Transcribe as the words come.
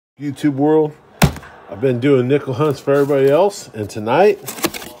YouTube world. I've been doing nickel hunts for everybody else, and tonight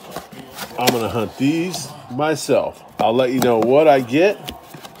I'm gonna hunt these myself. I'll let you know what I get.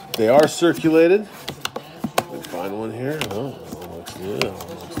 They are circulated. Let me find one here. Oh, looks good.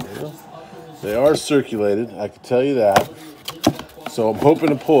 They are circulated, I can tell you that. So I'm hoping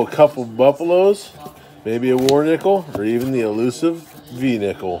to pull a couple buffaloes, maybe a war nickel, or even the elusive V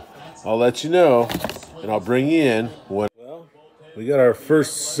nickel. I'll let you know, and I'll bring you in when. Well, we got our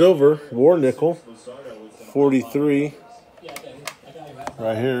first silver war nickel, 43,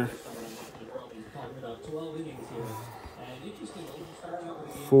 right here.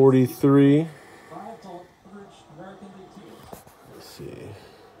 43. Let's see.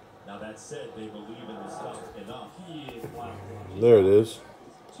 Now that said, they believe in this stuff enough. There it is.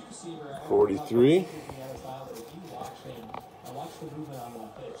 43.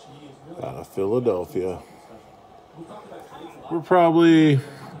 Out of Philadelphia. We're probably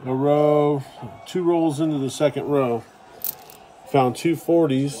a row, 2 rolls into the second row. Found 2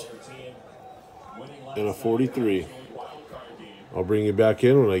 40s and a 43. I'll bring you back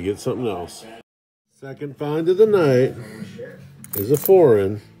in when I get something else. Second find of the night is a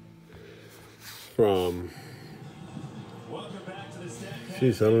foreign from,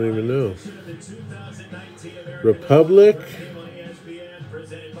 jeez, I don't even know. Republic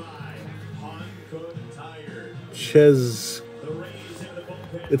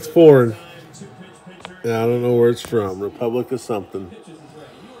It's foreign. I don't know where it's from. Republic of something.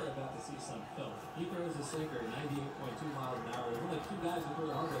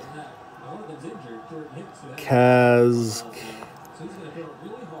 Kaz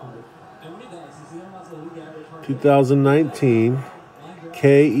 2019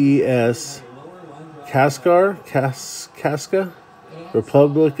 KES Casca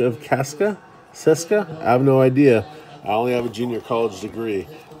Republic of Seska. I have no idea. I only have a junior college degree,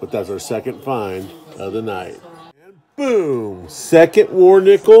 but that's our second find of the night. And boom, second war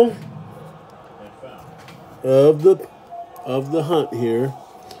nickel of the hunt here.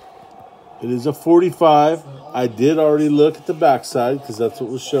 It is a 45. I did already look at the backside because that's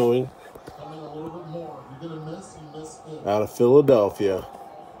what was showing. Out of Philadelphia.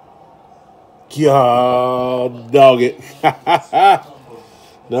 God, dog it.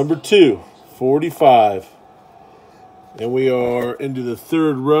 Number 2, 45. And we are into the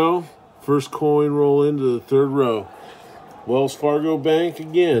third row. First coin roll into the third row. Wells Fargo Bank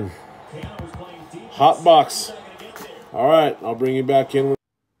again. Hot box. All right, I'll bring you back in.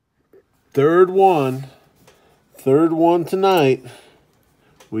 Third one tonight.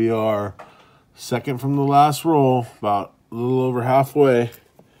 We are second from the last roll, about a little over halfway.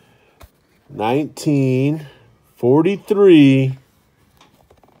 1943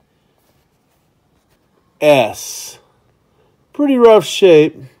 S. Pretty rough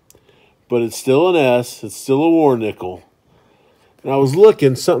shape, but it's still an S. It's still a war nickel. And I was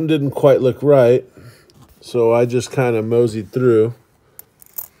looking, something didn't quite look right, so I just kind of moseyed through.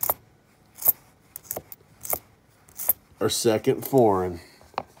 Our second foreign,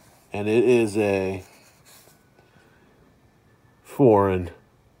 and it is a foreign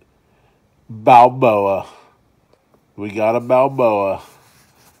Balboa. We got a Balboa.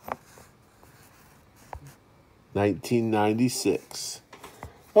 1996.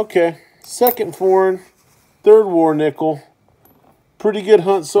 Okay, second foreign, third war nickel. Pretty good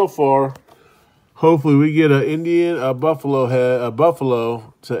hunt so far. Hopefully we get a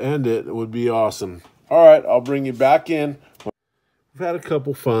buffalo to end it. It would be awesome. All right, I'll bring you back in. We've had a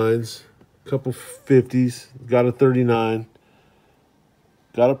couple finds, a couple 50s, got a 39,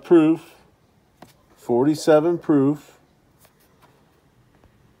 got a proof, 47 proof,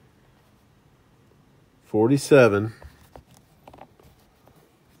 47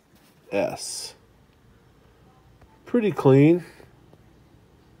 S. Pretty clean.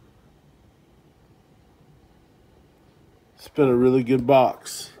 It's been a really good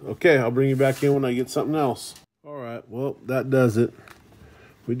box. Okay, I'll bring you back in when I get something else. All right, well, that does it.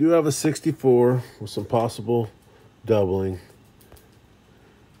 We do have a 64 with some possible doubling.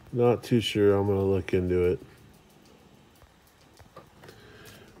 Not too sure. I'm going to look into it.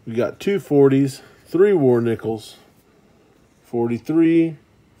 We got 2 40s, 3 war nickels, 43,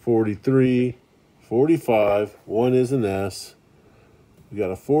 43, 45. One is an S. We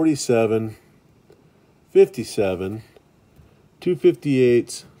got a 47, 57, 2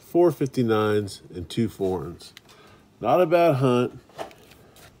 58s, 4 59s, and 2 foreigns. Not a bad hunt.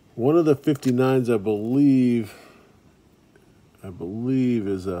 One of the 59s, I believe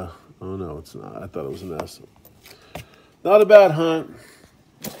is a, oh no, it's not. I thought it was an S. Not a bad hunt.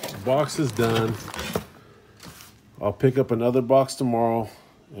 Box is done. I'll pick up another box tomorrow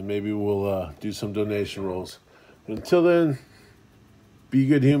and maybe we'll do some donation rolls. But until then, be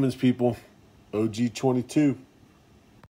good humans, people. OG22.